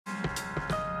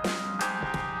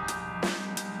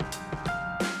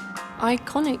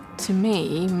Iconic to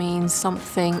me means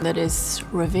something that is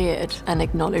revered and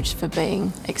acknowledged for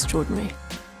being extraordinary.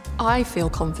 I feel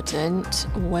confident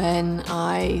when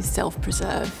I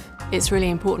self-preserve. It's really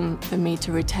important for me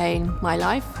to retain my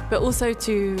life, but also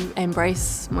to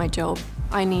embrace my job.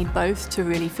 I need both to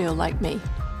really feel like me.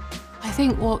 I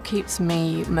think what keeps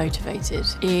me motivated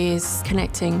is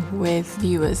connecting with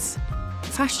viewers.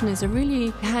 Fashion is a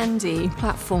really handy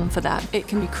platform for that. It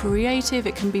can be creative,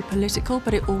 it can be political,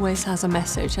 but it always has a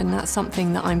message, and that's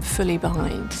something that I'm fully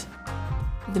behind.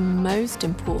 The most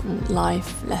important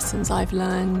life lessons I've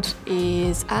learned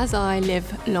is as I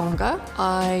live longer,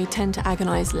 I tend to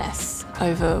agonise less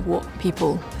over what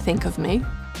people think of me.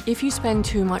 If you spend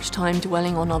too much time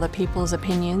dwelling on other people's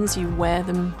opinions, you wear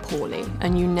them poorly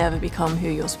and you never become who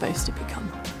you're supposed to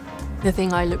become. The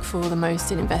thing I look for the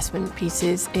most in investment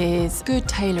pieces is good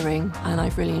tailoring, and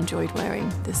I've really enjoyed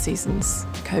wearing this season's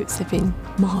coats. They've been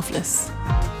marvellous.